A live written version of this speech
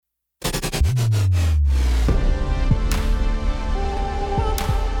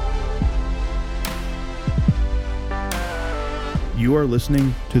You are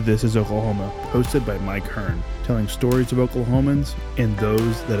listening to This is Oklahoma, hosted by Mike Hearn, telling stories of Oklahomans and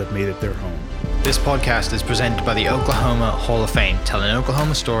those that have made it their home. This podcast is presented by the Oklahoma Hall of Fame, telling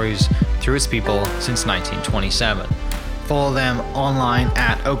Oklahoma stories through its people since 1927. Follow them online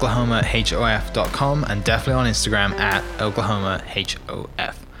at oklahomahof.com and definitely on Instagram at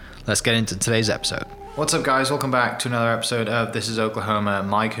oklahomahof. Let's get into today's episode. What's up, guys? Welcome back to another episode of This is Oklahoma.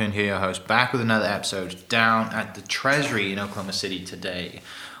 Mike Hearn here, your host, back with another episode down at the Treasury in Oklahoma City today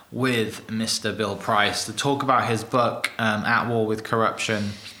with Mr. Bill Price to talk about his book, At War with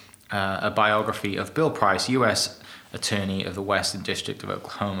Corruption, a biography of Bill Price, U.S. Attorney of the Western District of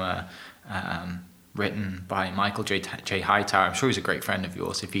Oklahoma, written by Michael J. Hightower. I'm sure he's a great friend of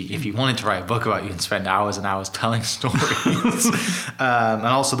yours. If he wanted to write a book about you and spend hours and hours telling stories. And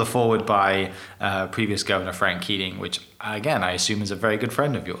also the foreword by previous Governor Frank Keating, which, again, I assume is a very good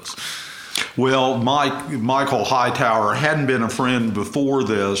friend of yours. Well, Michael Hightower hadn't been a friend before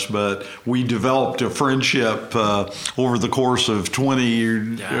this, but we developed a friendship over the course of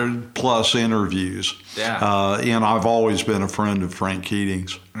 20 plus interviews. And I've always been a friend of Frank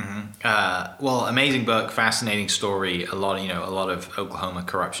Keating's. Mm-hmm. Well, amazing book, fascinating story. A lot of Oklahoma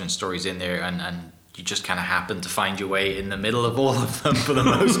corruption stories in there, and you just kind of happen to find your way in the middle of all of them for the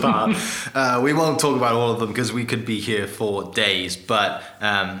most part. We won't talk about all of them because we could be here for days. But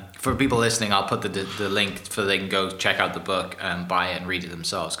for people listening, I'll put the link so they can go check out the book, buy it, and read it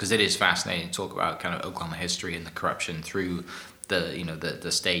themselves, because it is fascinating to talk about kind of Oklahoma history and the corruption through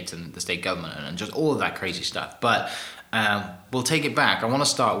the state and the state government and just all of that crazy stuff. But we'll take it back. I want to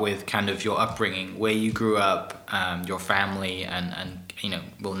start with kind of your upbringing, where you grew up, your family, and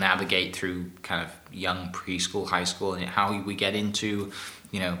we'll navigate through kind of young preschool, high school, and how we get into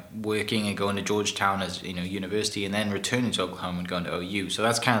working and going to Georgetown as university, and then returning to Oklahoma and going to OU. So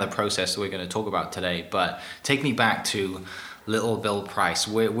that's kind of the process that we're going to talk about today. But take me back to little Bill Price.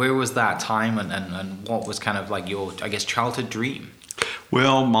 Where was that time, and what was kind of like your, I guess, childhood dream?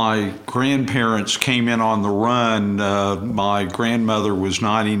 Well, my grandparents came in on the run. My grandmother was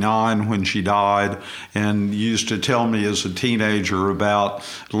 99 when she died, and used to tell me as a teenager about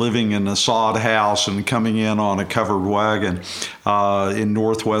living in a sod house and coming in on a covered wagon in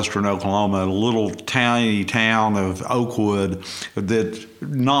northwestern Oklahoma, a little tiny town of Oakwood that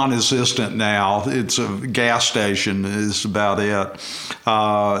non-existent now. It's a gas station is about it.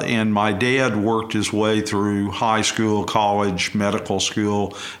 And my dad worked his way through high school, college, medical school,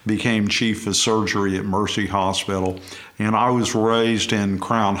 became chief of surgery at Mercy Hospital. And I was raised in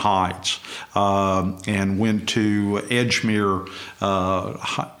Crown Heights and went to Edgemere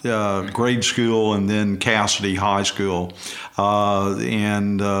grade school and then Cassidy High School.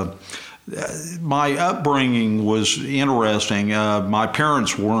 My upbringing was interesting. My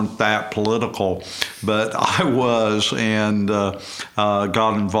parents weren't that political, but I was, and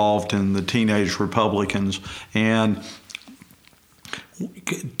got involved in the Teenage Republicans. And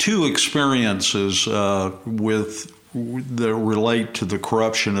two experiences that relate to the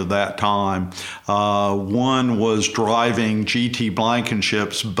corruption of that time. One was driving G.T.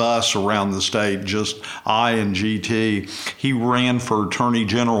 Blankenship's bus around the state, just I and G.T. He ran for Attorney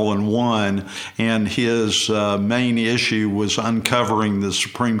General and won, and his main issue was uncovering the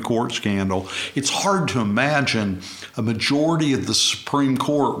Supreme Court scandal. It's hard to imagine a majority of the Supreme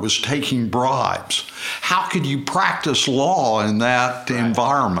Court was taking bribes. How could you practice law in that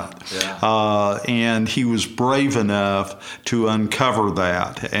environment? Yeah. And he was brave enough to uncover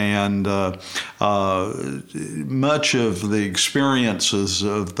that. And much of the experiences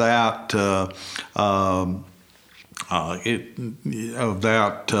of that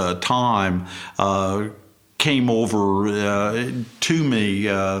time came over to me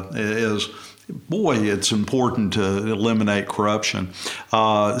as, boy, it's important to eliminate corruption.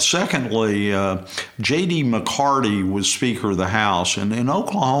 Secondly, J.D. McCarty was Speaker of the House. And in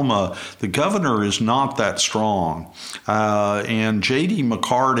Oklahoma, the governor is not that strong. And J.D.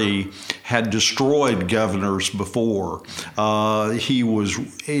 McCarty had destroyed governors before. He was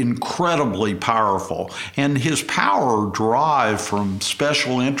incredibly powerful. And his power derived from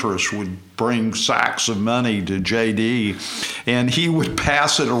special interests would bring sacks of money to J.D., and he would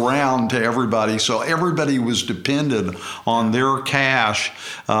pass it around to everybody. So everybody was dependent on their cash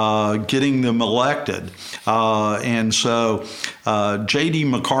getting them elected. And so J.D.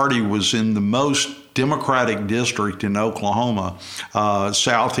 McCarty was in the most Democratic district in Oklahoma,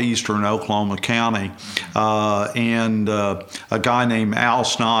 southeastern Oklahoma County, and a guy named Al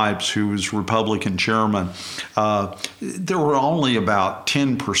Snipes, who was Republican chairman. There were only about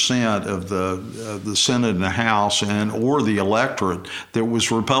 10% of the Senate and the House or the electorate that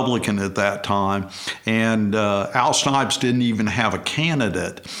was Republican at that time, and Al Snipes didn't even have a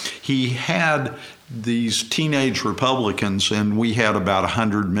candidate. He had these teenage Republicans, and we had about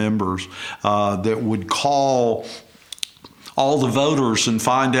 100 members that would call all the voters and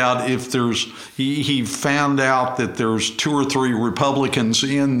find out if he found out that there's 2 or 3 Republicans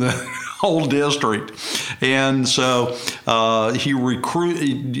in the whole district. And so he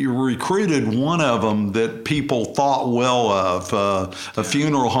recruited one of them that people thought well of, a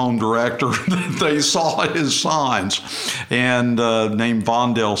funeral home director that they saw his signs, and named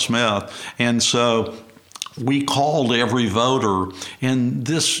Vondell Smith. And so we called every voter, and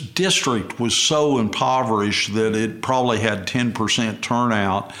this district was so impoverished that it probably had 10%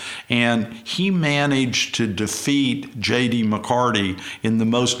 turnout, and he managed to defeat J.D. McCarty in the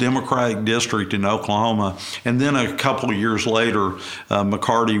most Democratic district in Oklahoma. And then a couple of years later,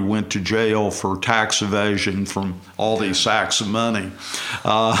 McCarty went to jail for tax evasion from all these sacks of money.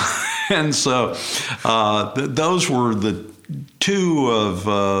 And so those were the 2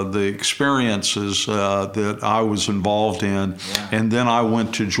 of the experiences that I was involved in. Yeah. And then I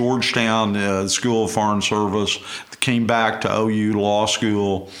went to Georgetown School of Foreign Service, came back to OU Law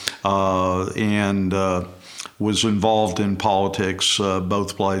School, and was involved in politics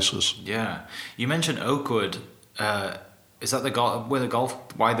both places. Yeah. You mentioned Oakwood. Is that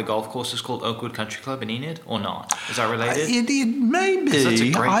why the golf course is called Oakwood Country Club in Enid, or not? Is that related? It may be. That's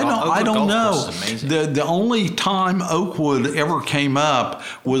a great I don't know. The only time Oakwood ever came up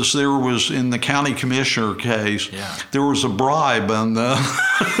was there was in the county commissioner case. Yeah. There was a bribe on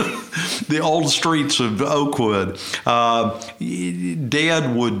the old streets of Oakwood.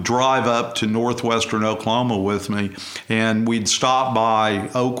 Dad would drive up to northwestern Oklahoma with me, and we'd stop by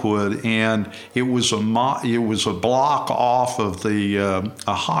Oakwood, and it was a block off of the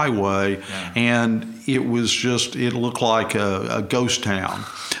a highway, yeah. And it looked like a ghost town.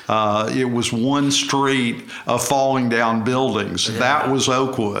 It was one street of falling down buildings. Yeah. That was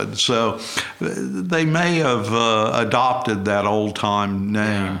Oakwood. So they may have adopted that old time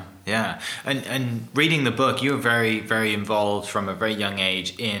name. Yeah. And reading the book, you were very, very involved from a very young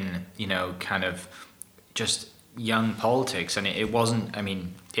age in, kind of just young politics. And it wasn't,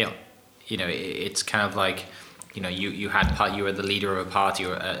 it's kind of like, you were the leader of a party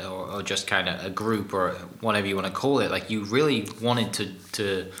or just kind of a group or whatever you want to call it. Like you really wanted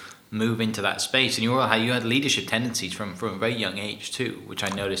to move into that space, and you had leadership tendencies from a very young age too, which I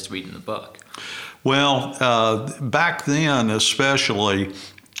noticed reading the book. Well, back then especially,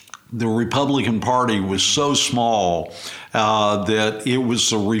 the Republican Party was so small that it was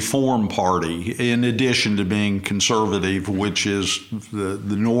the Reform Party, in addition to being conservative, which is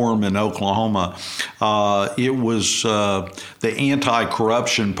the norm in Oklahoma. It was the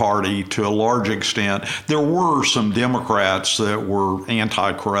anti-corruption party to a large extent. There were some Democrats that were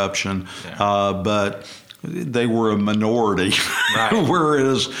anti-corruption, but they were a minority, right.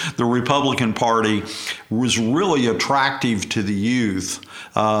 Whereas the Republican Party was really attractive to the youth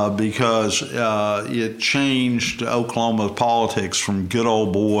because it changed Oklahoma politics from good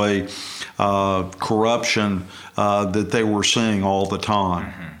old boy corruption that they were seeing all the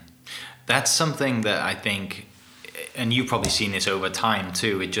time. Mm-hmm. That's something that I think, and you've probably seen this over time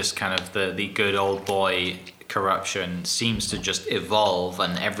too, it just kind of the good old boy corruption seems to just evolve,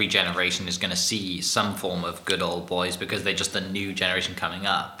 and every generation is going to see some form of good old boys because they're just the new generation coming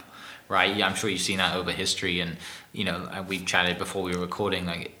up, right? Yeah, I'm sure you've seen that over history, and we've chatted before we were recording.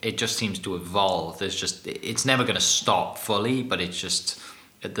 Like it just seems to evolve. It's never going to stop fully, but it's just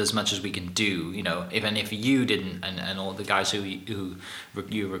as much as we can do. Even if you didn't, and all the guys who you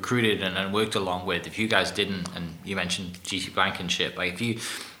recruited and worked along with, if you guys didn't, and you mentioned G.C. Blankenship, like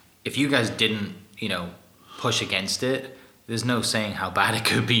if you guys didn't, push against it, there's no saying how bad it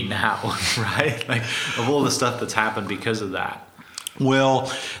could be now, right? Like of all the stuff that's happened because of that.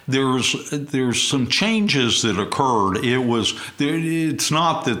 Well, there's some changes that occurred. It's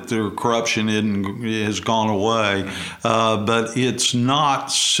not that the corruption has gone away, but it's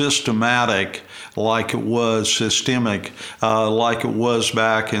not systematic like it was, systemic like it was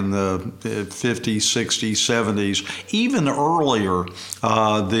back in the 50s, 60s, 70s, even earlier.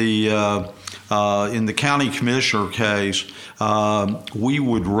 In the county commissioner case, we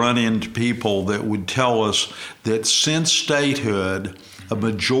would run into people that would tell us that since statehood, a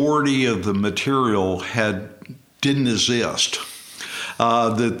majority of the material didn't exist.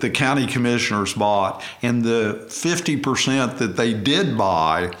 that the county commissioners bought, and the 50% that they did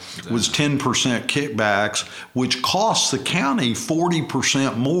buy was 10% kickbacks, which costs the county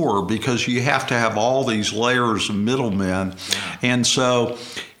 40% more because you have to have all these layers of middlemen. And so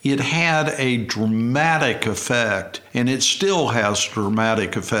it had a dramatic effect, and it still has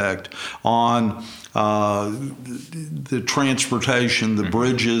dramatic effect on the transportation, the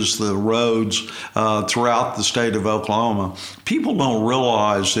bridges, the roads throughout the state of Oklahoma. People don't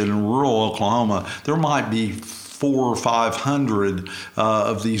realize that in rural Oklahoma, there might be 400 or 500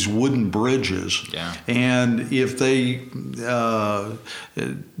 of these wooden bridges. Yeah. And if they,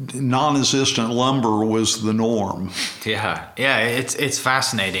 non-existent lumber was the norm. Yeah, it's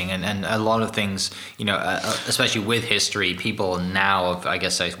fascinating, and a lot of things, especially with history, people now of, I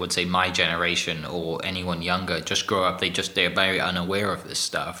guess I would say my generation or anyone younger, just grow up, they're very unaware of this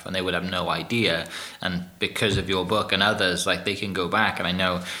stuff, and they would have no idea. And because of your book and others, like, they can go back, and I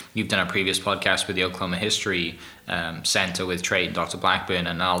know you've done a previous podcast with the Oklahoma History Center with Trey and Dr. Blackburn,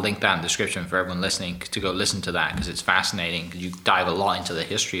 and I'll link that in the description for everyone listening to go listen to that, because it's fascinating. You dive a lot into the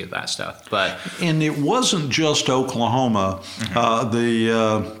history of that stuff. And it wasn't just Oklahoma.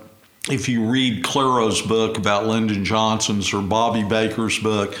 If you read Claro's book about Lyndon Johnson's or Bobby Baker's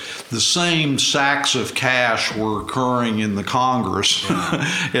book, the same sacks of cash were occurring in the Congress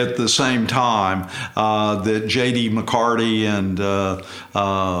at the same time that J.D. McCarty and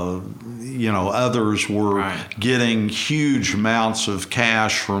others were getting huge amounts of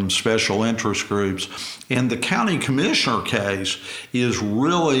cash from special interest groups. And the county commissioner case is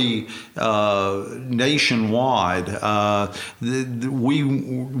really nationwide.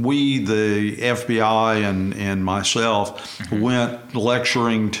 We, the FBI and myself, went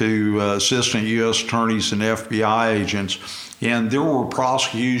lecturing to assistant U.S. attorneys and FBI agents, and there were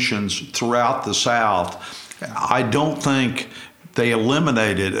prosecutions throughout the South. I don't think they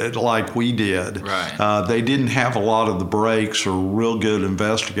eliminated it like we did. Right. They didn't have a lot of the breaks or real good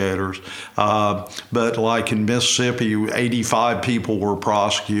investigators. But like in Mississippi, 85 people were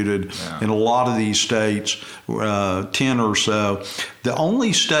prosecuted. In a lot of these states, 10 or so. The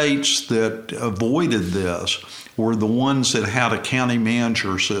only states that avoided this were the ones that had a county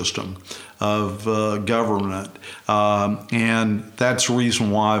manager system of government. And that's the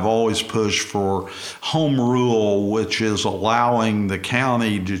reason why I've always pushed for home rule, which is allowing the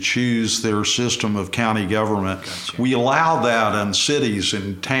county to choose their system of county government. Gotcha. We allow that in cities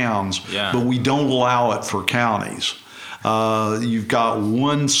and towns, but we don't allow it for counties. You've got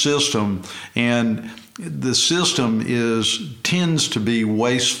one system, and the system tends to be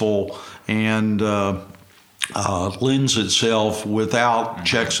wasteful and lends itself without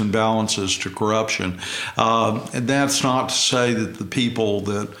checks and balances to corruption. And that's not to say that the people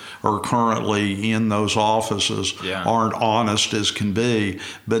that are currently in those offices aren't honest as can be,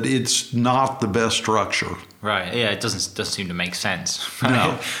 but it's not the best structure. Right. Yeah, it doesn't seem to make sense. Right?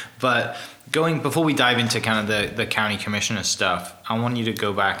 No. But before we dive into kind of the county commissioner stuff, I want you to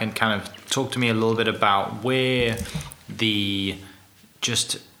go back and kind of talk to me a little bit about where the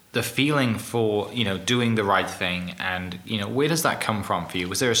feeling for, doing the right thing, and, where does that come from for you?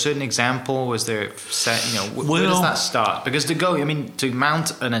 Was there a certain example? Was there where does that start? Because to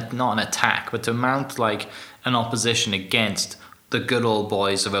mount not an attack, but to mount like an opposition against the good old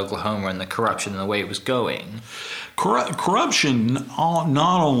boys of Oklahoma and the corruption and the way it was going. Corruption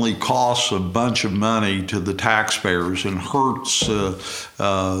not only costs a bunch of money to the taxpayers and hurts the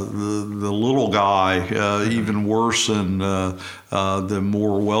little guy even worse than the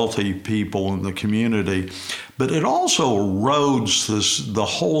more wealthy people in the community, but it also erodes the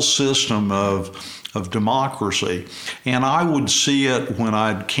whole system of democracy. And I would see it when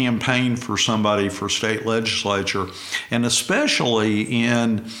I'd campaign for somebody for state legislature, and especially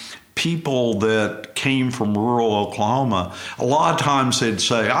in people that came from rural Oklahoma. A lot of times they'd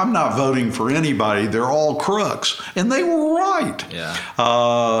say, I'm not voting for anybody, they're all crooks. And they were right. Yeah.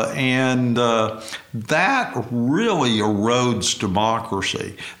 That really erodes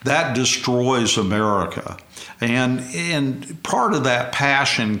democracy. That destroys America. And part of that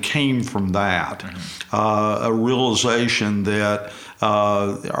passion came from that, a realization that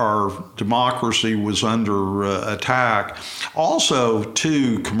our democracy was under attack. Also,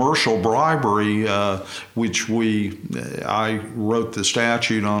 too, commercial bribery, which I wrote the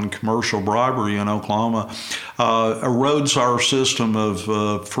statute on commercial bribery in Oklahoma, erodes our system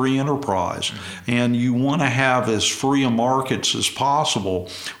of free enterprise. And you want to have as free a markets as possible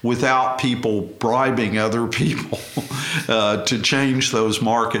without people bribing other people to change those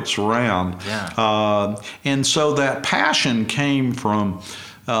markets around. Yeah. And so that passion came from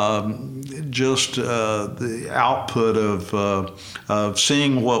just the output of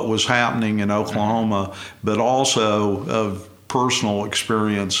seeing what was happening in Oklahoma, but also of personal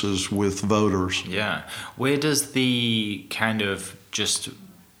experiences with voters. Yeah. Where does the kind of just,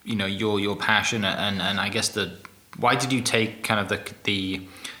 your passion and I guess why did you take kind of the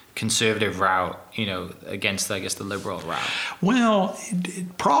conservative route, against, I guess, the liberal route? Well,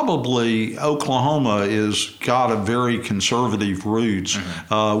 probably Oklahoma is got a very conservative roots.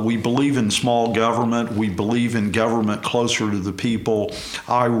 Mm-hmm. We believe in small government. We believe in government closer to the people.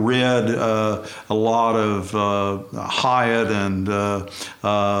 I read a lot of Hyatt and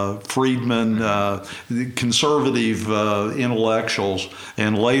Friedman, conservative intellectuals,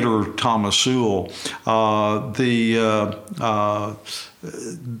 and later Thomas Sewell.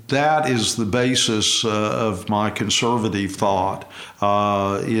 That is the basis of my conservative thought,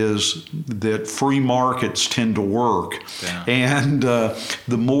 is that free markets tend to work. Yeah. And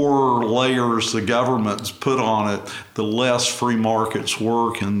the more layers the government's put on it, the less free markets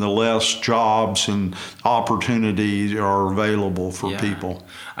work and the less jobs and opportunities are available for people.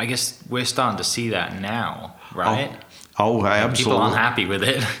 I guess we're starting to see that now, right? Oh, absolutely. People aren't happy with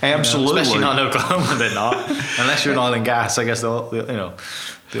it. Absolutely. Especially not in Oklahoma, they're not. Unless you're in oil and gas, I guess the oil.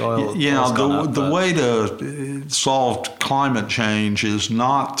 Yeah, the way to solve climate change is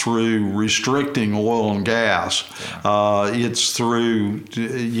not through restricting oil and gas. Yeah. It's through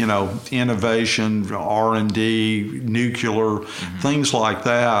innovation, R&D, nuclear, things like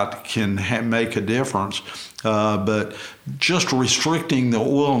that can make a difference. But just restricting the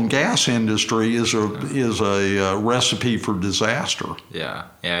oil and gas industry is a recipe for disaster. Yeah.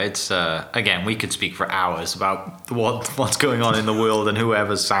 It's again, we could speak for hours about what's going on in the world and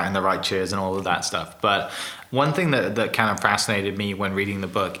whoever's sat in the right chairs and all of that stuff. But one thing that kind of fascinated me when reading the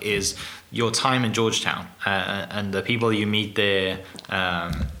book is your time in Georgetown and the people you meet there,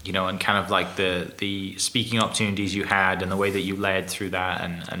 and kind of like the speaking opportunities you had and the way that you led through that,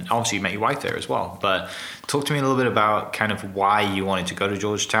 and obviously you met your wife there as well. But talk to me a little bit about kind of why you wanted to go to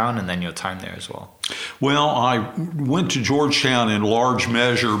Georgetown and then your time there as well. Well, I went to Georgetown in large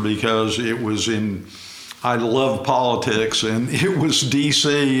measure because it was I love politics, and it was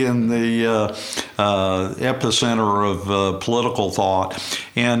D.C. in the epicenter of political thought.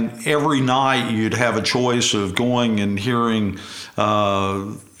 And every night you'd have a choice of going and hearing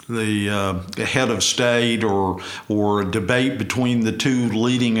the head of state or a debate between the two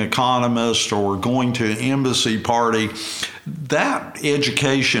leading economists or going to an embassy party. That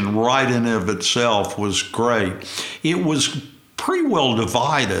education right in and of itself was great. It was pretty well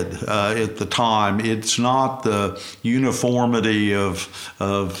divided at the time. It's not the uniformity of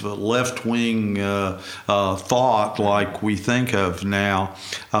left-wing thought like we think of now.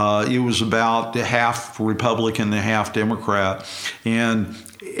 It was about half Republican and half Democrat, and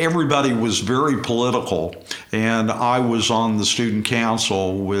everybody was very political. And I was on the student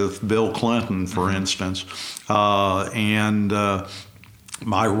council with Bill Clinton, for instance, and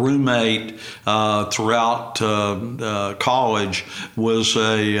my roommate throughout college was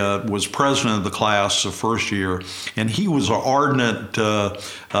president of the class the first year, and he was an ardent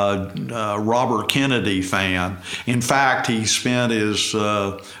Robert Kennedy fan. In fact, he spent his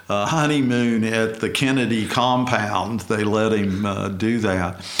honeymoon at the Kennedy compound. They let him do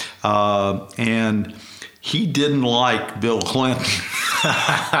that, and he didn't like Bill Clinton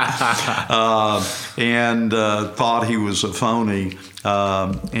and thought he was a phony.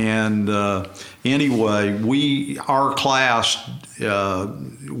 Anyway, our class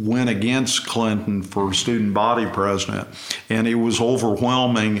went against Clinton for student body president, and it was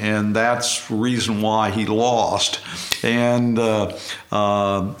overwhelming, and that's the reason why he lost. And I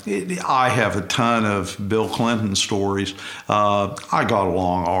have a ton of Bill Clinton stories. I got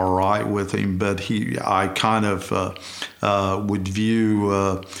along all right with him, but I kind of would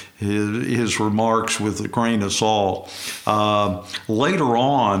view his remarks with a grain of salt. Later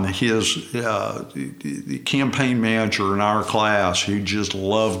on, his campaign manager in our class, who just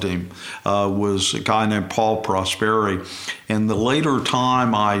loved him, was a guy named Paul Prosperi. And the later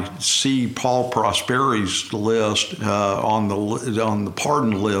time I see Paul Prosperi's list on the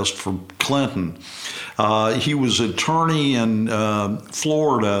pardon list for Clinton. He was attorney in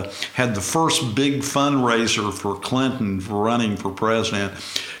Florida, had the first big fundraiser for Clinton for running for president,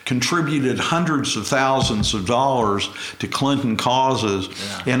 contributed hundreds of thousands of dollars to Clinton causes,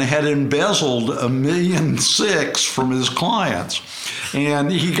 and had embezzled $1.6 million from his clients.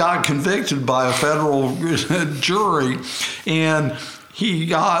 And he got convicted by a federal jury, and he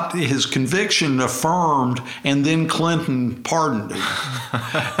got his conviction affirmed, and then Clinton pardoned him.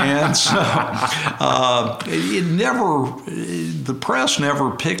 And so the press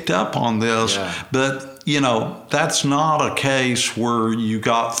never picked up on this, but that's not a case where you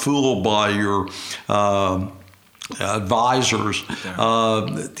got fooled by your advisors.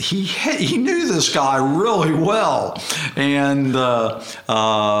 He knew this guy really well, and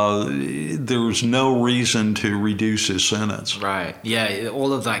there was no reason to reduce his sentence. Right. Yeah.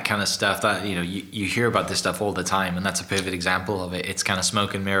 All of that kind of stuff that you hear about this stuff all the time, and that's a perfect example of it. It's kind of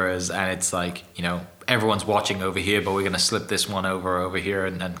smoke and mirrors, and it's like everyone's watching over here, but we're going to slip this one over here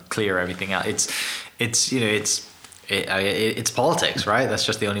and clear everything out. It's politics, right? That's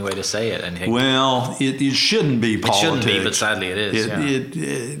just the only way to say it. And well, it shouldn't be politics. It shouldn't be, but sadly it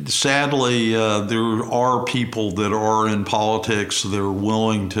is. Sadly, there are people that are in politics that are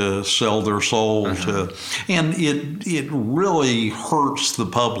willing to sell their soul to, and it really hurts the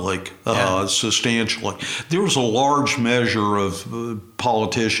public substantially. There's a large measure of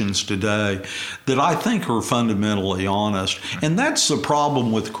politicians today that I think are fundamentally honest, and that's the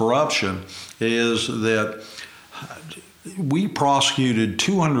problem with corruption, is that we prosecuted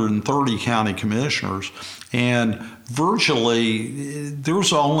 230 county commissioners, and virtually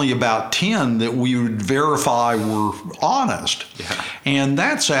there's only about 10 that we would verify were honest. Yeah. And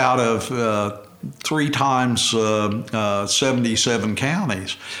that's out of 3 times 77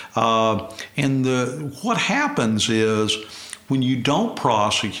 counties. And what happens is when you don't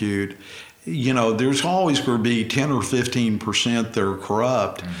prosecute, there's always going to be 10 or 15% that are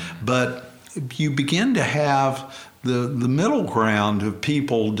corrupt, but you begin to have the middle ground of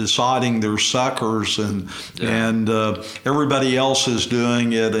people deciding they're suckers and everybody else is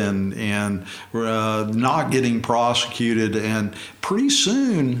doing it and not getting prosecuted, and pretty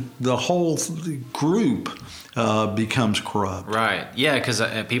soon the whole group becomes corrupt. Right. Yeah, because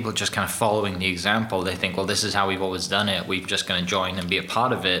people are just kind of following the example. They think, well, this is how we've always done it. We're just going to join and be a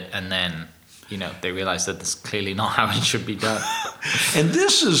part of it, and then they realize that that's clearly not how it should be done. And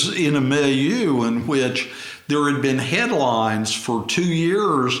this is in a milieu in which there had been headlines for 2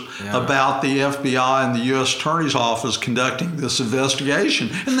 years about the FBI and the U.S. Attorney's Office conducting this investigation,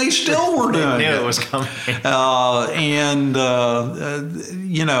 and they still were doing they knew it. It was coming.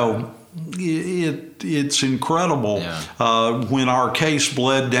 It's incredible. Yeah. When our case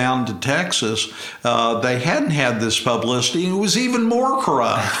bled down to Texas, they hadn't had this publicity, and it was even more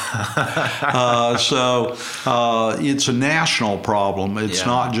corrupt. So it's a national problem. It's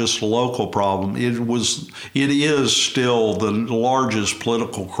not just a local problem. It is still the largest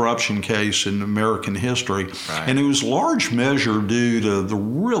political corruption case in American history, and it was large measure due to the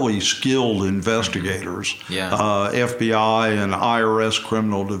really skilled investigators, FBI and IRS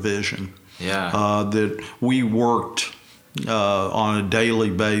Criminal Division. That we worked on a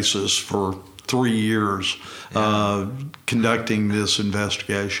daily basis for 3 years conducting this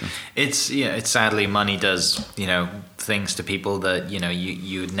investigation. It's sadly money does things to people that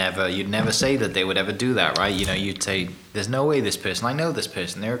you'd never say that they would ever do that, right? You'd say there's no way this person, I know this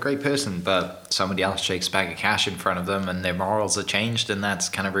person, they're a great person, but somebody else shakes a bag of cash in front of them and their morals are changed, and that's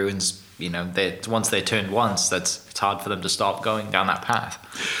kind of ruins. Once they're turned once, it's hard for them to stop going down that path.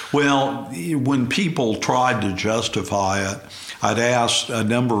 Well, when people tried to justify it, I'd ask a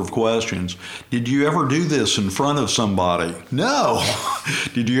number of questions. Did you ever do this in front of somebody? No.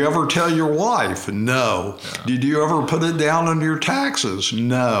 Did you ever tell your wife? No. Yeah. Did you ever put it down on your taxes?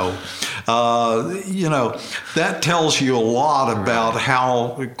 No. That tells you a lot about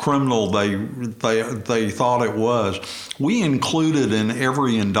how criminal they thought it was. We included in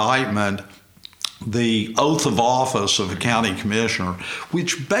every indictment the oath of office of a county commissioner,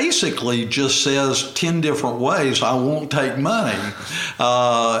 which basically just says 10 different ways I won't take money.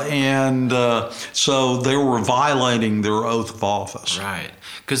 So they were violating their oath of office. Right.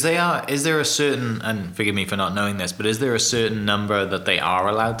 Because is there a certain, and forgive me for not knowing this, but is there a certain number that they are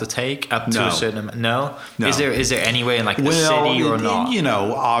allowed to take up to a certain, no? Is there any way in the city or not?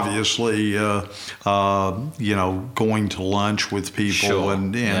 Obviously, going to lunch with people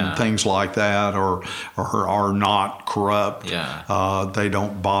and things like that are not corrupt. Yeah. They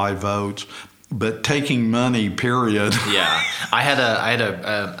don't buy votes. But taking money, period. Yeah, I had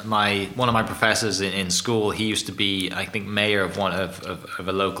one of my professors in school. He used to be, I think, mayor of one of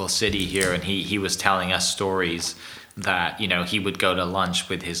a local city here, and he was telling us stories that he would go to lunch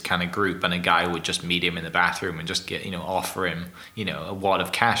with his kind of group, and a guy would just meet him in the bathroom and just get offer him a wad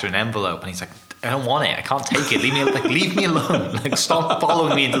of cash or an envelope, and he's like, I don't want it. I can't take it. Leave me alone. Stop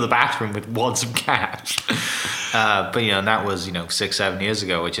following me into the bathroom with wads of cash. But that was 6-7 years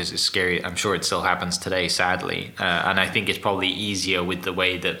ago, which is scary. I'm sure it still happens today, sadly. And I think it's probably easier with the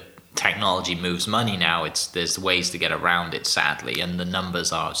way that technology moves money now. There's ways to get around it, sadly, and the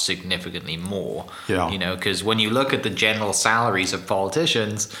numbers are significantly more. Yeah. Because when you look at the general salaries of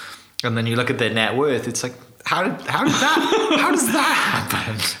politicians, and then you look at their net worth, it's like, how does that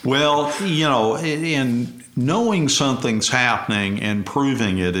happen? Well, in knowing something's happening and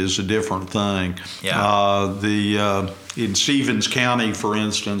proving it is a different thing. Yeah. In Stevens County, for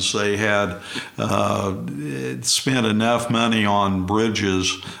instance, they had spent enough money on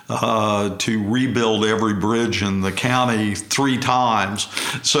bridges to rebuild every bridge in the county 3 times.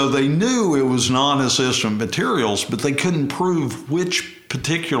 So they knew it was non-assistant materials, but they couldn't prove which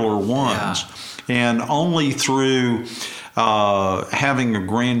particular ones. Yeah. And only through having a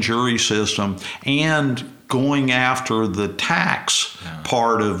grand jury system and going after the tax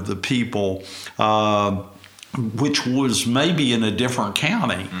part of the people, which was maybe in a different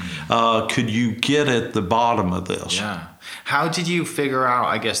county, could you get at the bottom of this? Yeah. How did you figure out,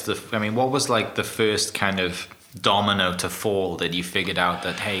 I guess, what was like the first kind of domino to fall that you figured out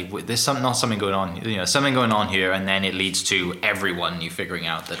that, hey, there's something going on, something going on here, and then it leads to you figuring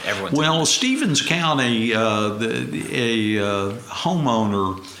out that everyone's... Well, Stevens County, a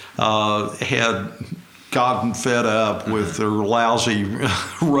homeowner had gotten fed up with their lousy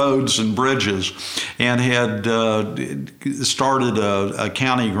roads and bridges and had started a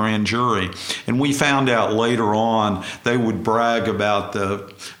county grand jury. And we found out later on they would brag about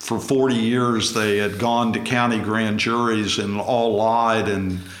for 40 years they had gone to county grand juries and all lied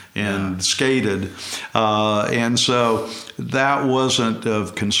and skated. And so that wasn't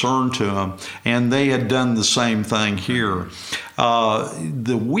of concern to them. And they had done the same thing here.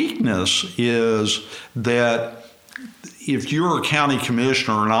 The weakness is that if you're a county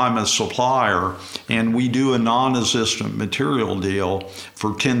commissioner and I'm a supplier and we do a non-assistant material deal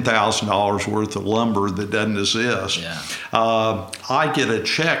for $10,000 worth of lumber that doesn't exist, I get a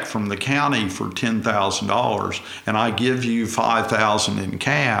check from the county for $10,000 and I give you $5,000 in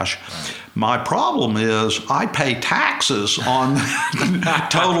cash. Right. My problem is I pay taxes on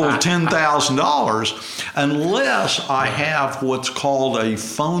total $10,000 unless I have what's called a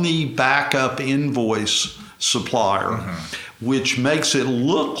phony backup invoice supplier, which makes it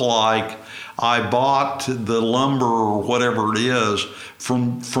look like I bought the lumber or whatever it is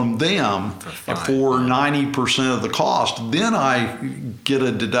from them for 90% of the cost. Then I get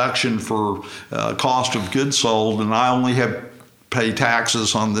a deduction for cost of goods sold, and I only have pay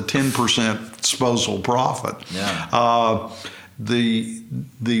taxes on the 10% disposal profit. Yeah.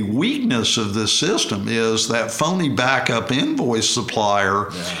 The weakness of this system is that phony backup invoice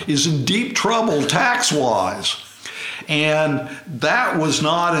supplier is in deep trouble tax-wise. And that was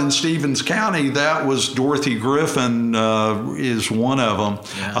not in Stevens County. That was Dorothy Griffin is one of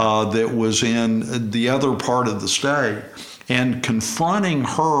them that was in the other part of the state. And confronting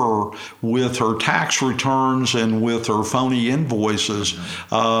her with her tax returns and with her phony invoices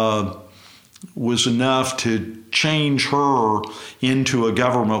was enough to change her into a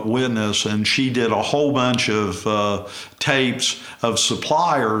government witness, and she did a whole bunch of tapes of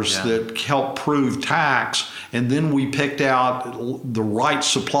suppliers that helped prove tax, and then we picked out the right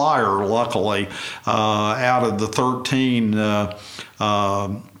supplier, luckily, out of the 13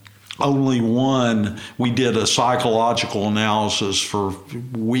 only one. We did a psychological analysis for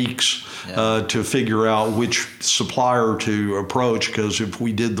weeks to figure out which supplier to approach, because if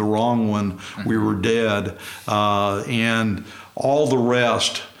we did the wrong one, we were dead. And all the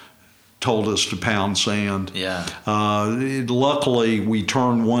rest told us to pound sand. Luckily, we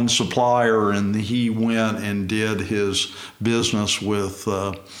turned one supplier, and he went and did his business with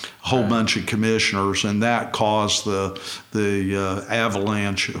a whole bunch of commissioners, and that caused the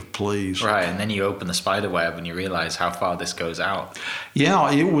avalanche of pleas. Right, and then you open the spider web and you realize how far this goes out. Yeah,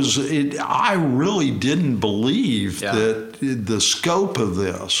 I really didn't believe that the scope of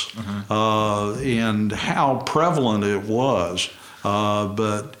this and how prevalent it was,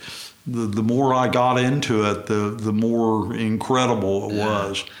 but the more I got into it, the more incredible it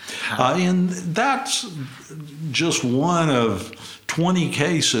was. And that's just one of 20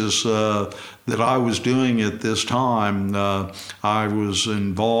 cases that I was doing at this time. I was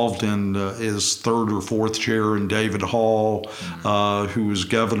involved in as third or fourth chair in David Hall, who was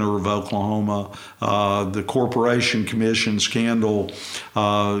governor of Oklahoma. The Corporation Commission scandal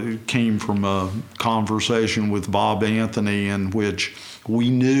came from a conversation with Bob Anthony, in which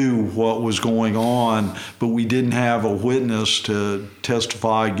we knew what was going on, but we didn't have a witness to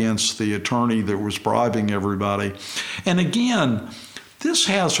testify against the attorney that was bribing everybody. And again, this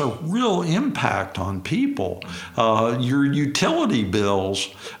has a real impact on people. Your utility bills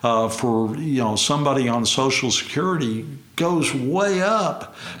for somebody on Social Security goes way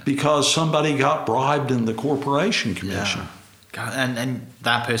up because somebody got bribed in the Corporation Commission. Yeah. God, and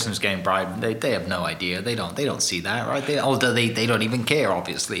that person who's getting bribed, they have no idea. They don't see that, right? They don't even care,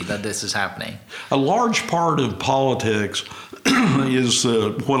 obviously, that this is happening. A large part of politics is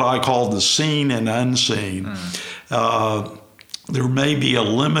what I call the seen and unseen. There may be a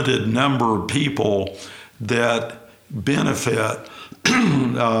limited number of people that benefit.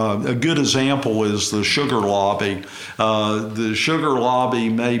 A good example is the sugar lobby. The sugar lobby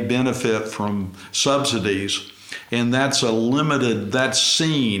may benefit from subsidies, and that's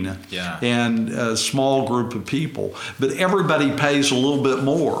seen and a small group of people. But everybody pays a little bit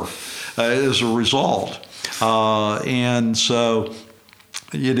more as a result. And so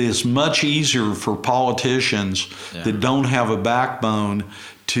it is much easier for politicians that don't have a backbone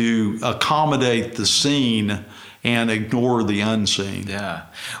to accommodate the seen and ignore the unseen. Yeah.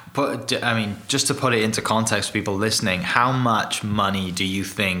 But, I mean, just to put it into context for people listening, how much money do you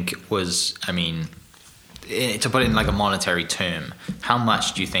think was, I mean, to put it in like a monetary term, how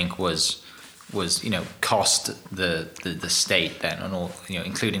much do you think was cost the state then, and all,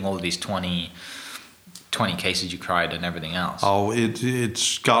 including all of these 20 cases you cried and everything else? Oh,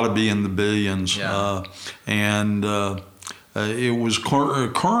 it's got to be in the billions. Yeah. It was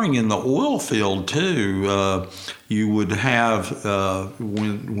occurring in the oil field too. You would have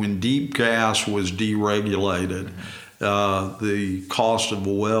when deep gas was deregulated. The cost of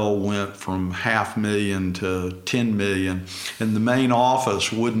a well went from $500,000 to $10 million, and the main office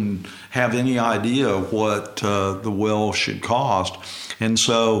wouldn't have any idea what the well should cost. And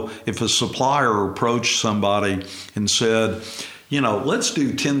so if a supplier approached somebody and said, let's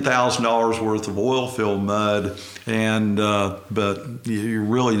do $10,000 worth of oil field mud, but you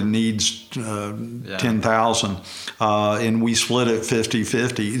really needs $10,000, and we split it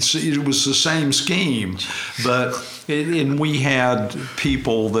 50-50. It was the same scheme, and we had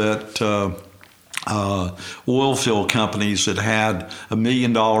people that oil field companies that had $1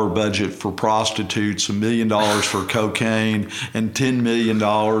 million budget for prostitutes, $1 million for cocaine, and $10 million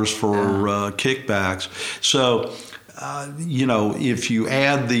for kickbacks. So, if you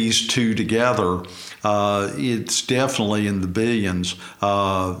add these two together, it's definitely in the billions.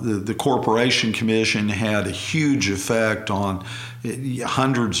 The Corporation Commission had a huge effect on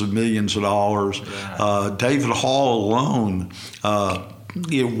hundreds of millions of dollars. David Hall alone,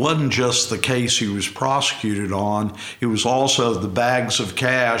 it wasn't just the case he was prosecuted on, it was also the bags of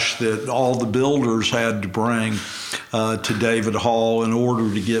cash that all the builders had to bring to David Hall in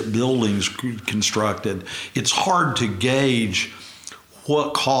order to get buildings constructed. It's hard to gauge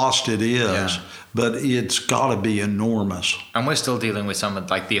what cost it is, but it's got to be enormous. And we're still dealing with some of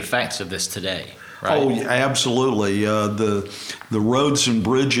the effects of this today. Right. Oh, absolutely. The roads and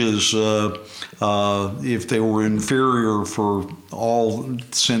bridges, if they were inferior for all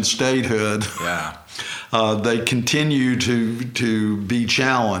since statehood, they continue to be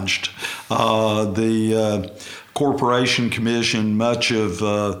challenged. The Corporation Commission, much of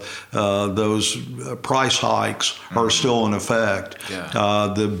those price hikes are still in effect.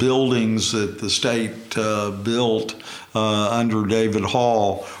 The buildings that the state built under David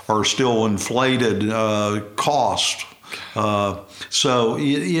Hall are still inflated cost. So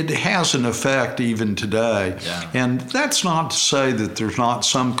it has an effect even today. And that's not to say that there's not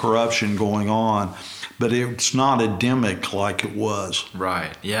some corruption going on, but it's not endemic like it was.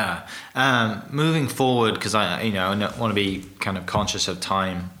 Right, yeah. Moving forward, because I want to be kind of conscious of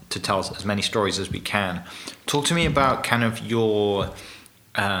time to tell as many stories as we can. Talk to me about kind of your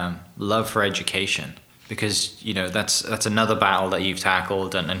love for education. Because, that's another battle that you've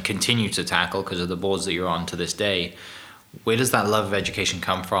tackled and continue to tackle because of the boards that you're on to this day. Where does that love of education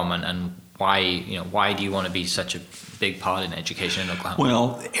come from, and why do you want to be such a big part in education in Oklahoma?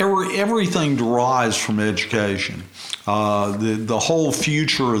 Well, everything derives from education. The whole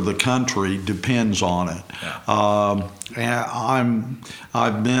future of the country depends on it.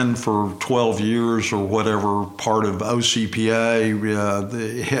 I've been for 12 years or whatever part of OCPA,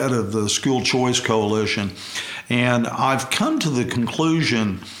 the head of the School Choice Coalition, and I've come to the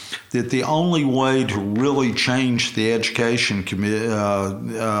conclusion that the only way to really change the education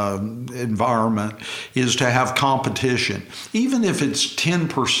environment is to have competition. Even if it's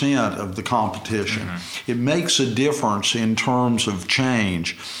 10% of the competition, it makes a difference in terms of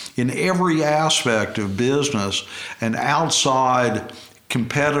change. In every aspect of business, an outside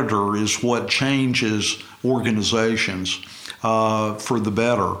competitor is what changes organizations. for the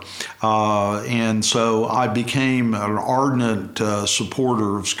better. And so I became an ardent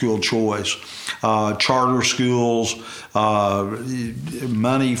supporter of school choice. Charter schools,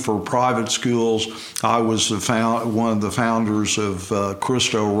 money for private schools. I was one of the founders of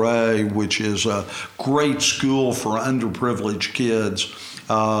Cristo Rey, which is a great school for underprivileged kids.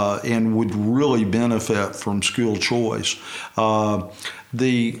 And would really benefit from school choice. I've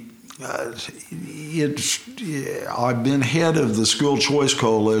been head of the School Choice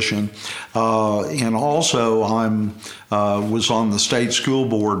Coalition, and also was on the state school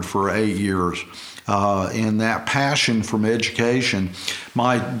board for 8 years. And that passion from education,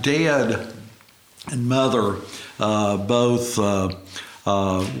 my dad and mother both were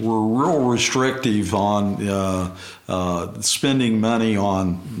real restrictive on spending money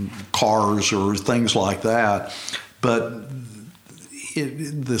on cars or things like that, but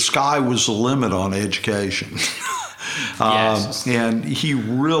the sky was the limit on education. Yes. And he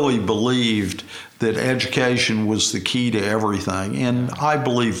really believed that education was the key to everything, and I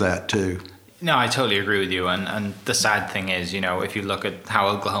believe that too. No, I totally agree with you. And the sad thing is, if you look at how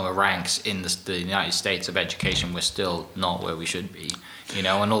Oklahoma ranks in the United States of education, we're still not where we should be. And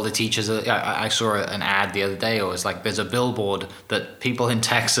all the teachers, I saw an ad the other day, it was like, there's a billboard that people in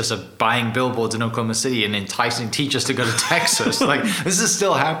Texas are buying billboards in Oklahoma City and enticing teachers to go to Texas. Like, this is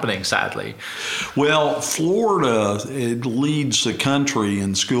still happening, sadly. Well, Florida, it leads the country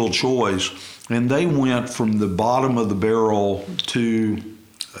in school choice, and they went from the bottom of the barrel to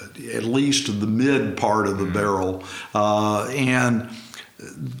at least the mid part of the barrel. And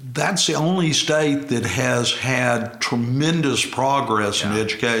that's the only state that has had tremendous progress in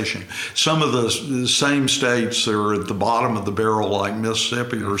education. Some of the same states that are at the bottom of the barrel, like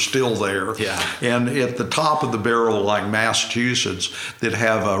Mississippi, are still there. Yeah. And at the top of the barrel, like Massachusetts, that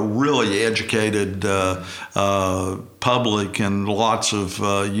have a really educated public and lots of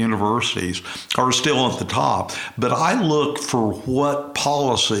universities, are still at the top. But I look for what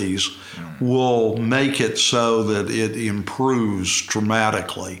policies will make it so that it improves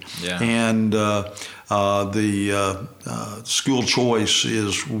dramatically. Yeah. And the school choice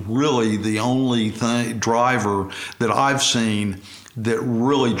is really the only driver that I've seen that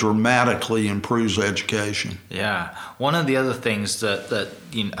really dramatically improves education. Yeah. One of the other things that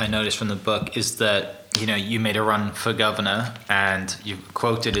I noticed from the book is that you made a run for governor, and you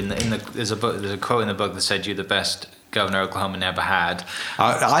quoted there's a quote in the book that said you're the best governor Oklahoma never had.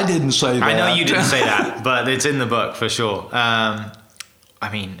 I didn't say that. I know you didn't say that, but it's in the book for sure.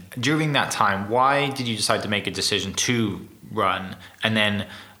 During that time, why did you decide to make a decision to run? And then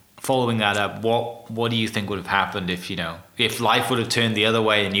following that up, what do you think would have happened if life would have turned the other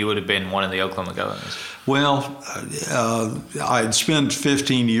way and you would have been one of the Oklahoma governors? Well, I had spent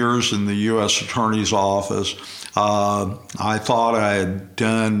 15 years in the U.S. Attorney's Office. I thought I had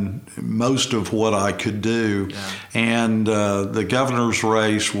done most of what I could do, and the governor's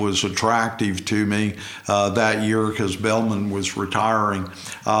race was attractive to me that year because Bellman was retiring.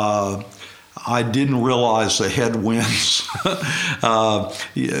 I didn't realize the headwinds.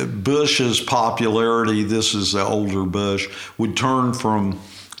 Bush's popularity, this is the older Bush, would turn from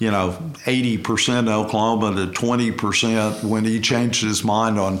 80% Oklahoma to 20% when he changed his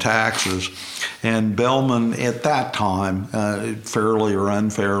mind on taxes. And Bellman at that time, fairly or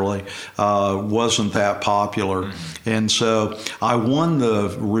unfairly, wasn't that popular. Mm-hmm. And so I won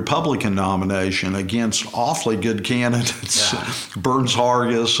the Republican nomination against awfully good candidates, Burns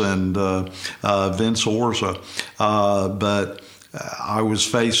Hargis and Vince Orza. But I was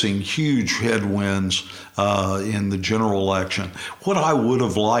facing huge headwinds in the general election. What I would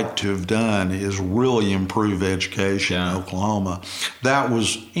have liked to have done is really improve education in Oklahoma.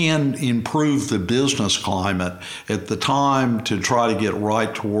 And improve the business climate at the time to try to get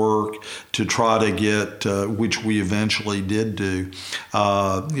right to work, to try to get, which we eventually did do,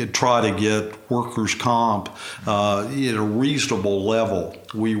 try to get workers' comp at a reasonable level.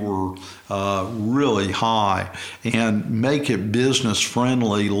 We were really high, and make it business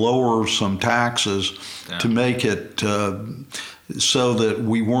friendly, lower some taxes to make it so that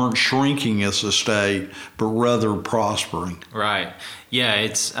we weren't shrinking as a state, but rather prospering. Right. Yeah,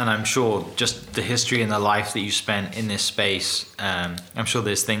 and I'm sure just the history and the life that you spent in this space, I'm sure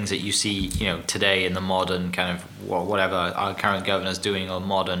there's things that you see, today in the modern kind of whatever our current governor's doing, or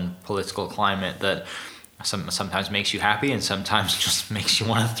modern political climate, that sometimes makes you happy and sometimes just makes you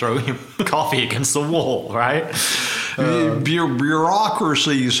want to throw your coffee against the wall, right?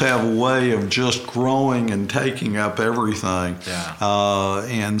 Bureaucracies have a way of just growing and taking up everything.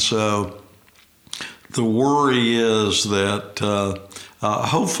 And so the worry is that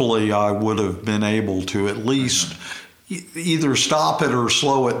hopefully I would have been able to at least either stop it or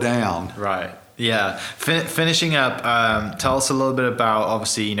slow it down. Right. Yeah. Finishing up, tell us a little bit about,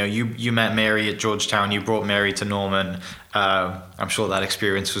 obviously, you met Mary at Georgetown. You brought Mary to Norman. I'm sure that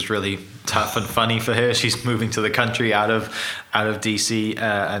experience was really tough and funny for her. She's moving to the country out of DC,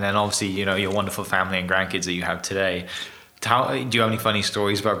 and then obviously, your wonderful family and grandkids that you have today. Do you have any funny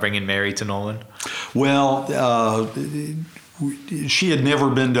stories about bringing Mary to Norman? Well, she had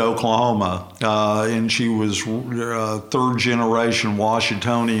never been to Oklahoma, and she was third generation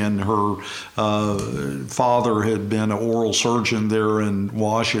Washingtonian. Her father had been an oral surgeon there in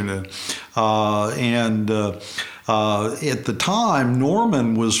Washington, and at the time,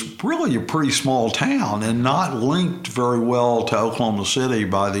 Norman was really a pretty small town and not linked very well to Oklahoma City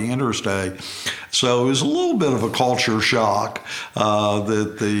by the interstate. So it was a little bit of a culture shock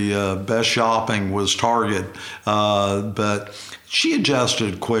that the best shopping was Target, but she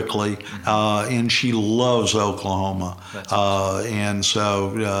adjusted quickly, and she loves Oklahoma. And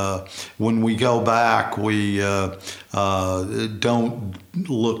so when we go back, we don't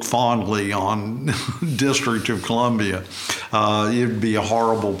look fondly on District of Columbia. It would be a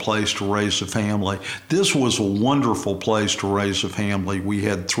horrible place to raise a family. This was a wonderful place to raise a family. We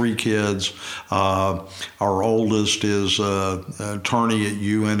had 3 kids. Our oldest is an attorney at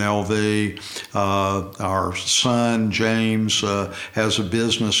UNLV. Our son, James, has a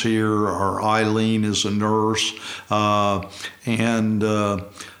business here. Our Eileen is a nurse. And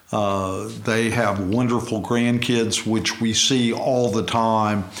they have wonderful grandkids, which we see all the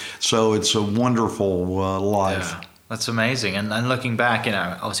time. So it's a wonderful life. Yeah. That's amazing. And looking back,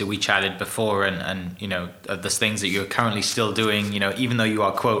 obviously we chatted before and the things that you're currently still doing, even though you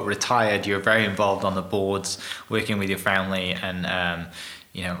are, quote, retired, you're very involved on the boards, working with your family. And,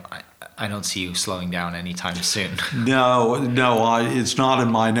 I don't see you slowing down anytime soon. No, it's not in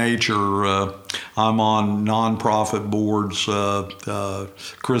my nature. I'm on nonprofit boards,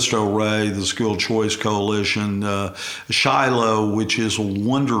 Cristo Rey, the School Choice Coalition, Shiloh, which is a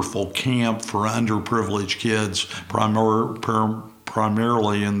wonderful camp for underprivileged kids,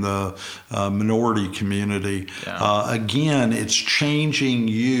 primarily in the minority community. Yeah. Again, it's changing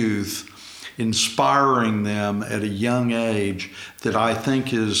youth, inspiring them at a young age, that I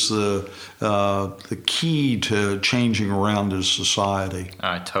think is the key to changing around as society.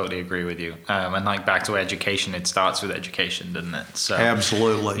 I totally agree with you. And back to education, it starts with education, doesn't it? So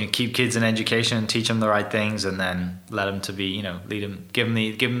absolutely. Keep kids in education and teach them the right things, and then let them to be, lead them, give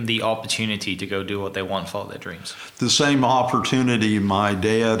them the opportunity to go do what they want, follow their dreams. The same opportunity my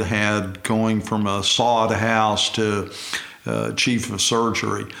dad had, going from a sod house to chief of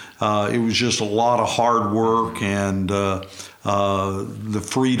surgery. It was just a lot of hard work and the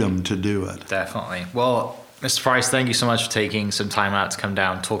freedom to do it. Definitely. Well, Mr. Price, thank you so much for taking some time out to come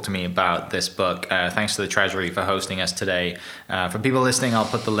down and talk to me about this book. Thanks to the Treasury for hosting us today. For people listening, I'll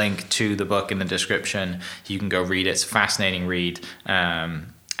put the link to the book in the description. You can go read it. It's a fascinating read.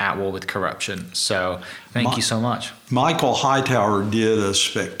 At War with Corruption. So thank you so much. Michael Hightower did a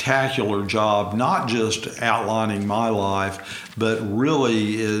spectacular job, not just outlining my life, but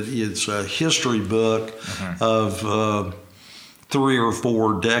really it's a history book of 3 or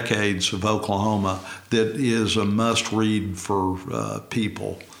 4 decades of Oklahoma that is a must-read for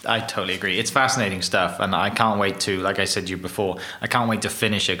people. I totally agree. It's fascinating stuff, and I can't wait to, like I said to you before, I can't wait to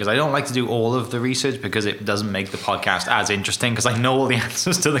finish it, because I don't like to do all of the research because it doesn't make the podcast as interesting, because I know all the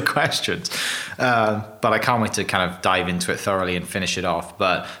answers to the questions. But I can't wait to kind of dive into it thoroughly and finish it off.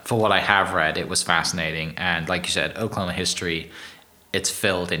 But for what I have read, it was fascinating. And like you said, Oklahoma history, it's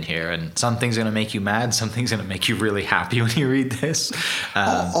filled in here, and some things are going to make you mad, some things are going to make you really happy when you read this.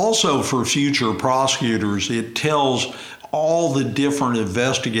 Also, for future prosecutors, it tells all the different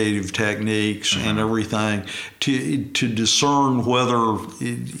investigative techniques and everything to discern whether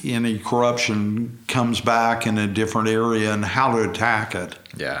any corruption comes back in a different area and how to attack it.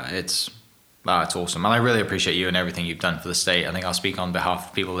 Yeah, it's awesome. And I really appreciate you and everything you've done for the state. I think I'll speak on behalf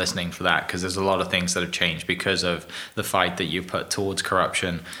of people listening for that, because there's a lot of things that have changed because of the fight that you put towards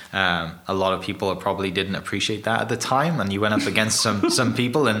corruption. A lot of people probably didn't appreciate that at the time, and you went up against some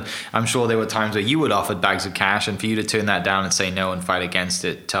people, and I'm sure there were times where you would offered bags of cash, and for you to turn that down and say no and fight against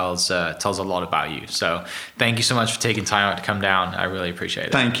it tells a lot about you. So thank you so much for taking time out to come down. I really appreciate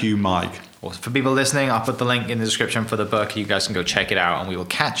it. Thank you, Mike. For people listening, I'll put the link in the description for the book. You guys can go check it out, and we will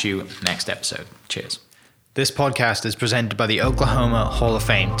catch you next episode. Cheers. This podcast is presented by the Oklahoma Hall of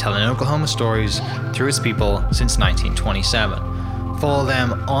Fame, telling Oklahoma stories through its people since 1927. Follow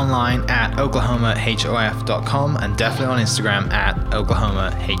them online at oklahomahof.com and definitely on Instagram at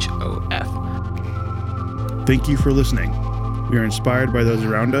oklahomahof. Thank you for listening. We are inspired by those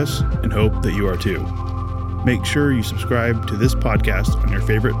around us and hope that you are too. Make sure you subscribe to this podcast on your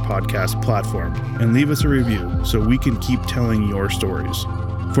favorite podcast platform and leave us a review so we can keep telling your stories.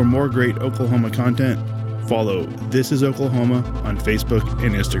 For more great Oklahoma content, follow This Is Oklahoma on Facebook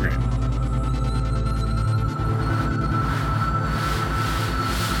and Instagram.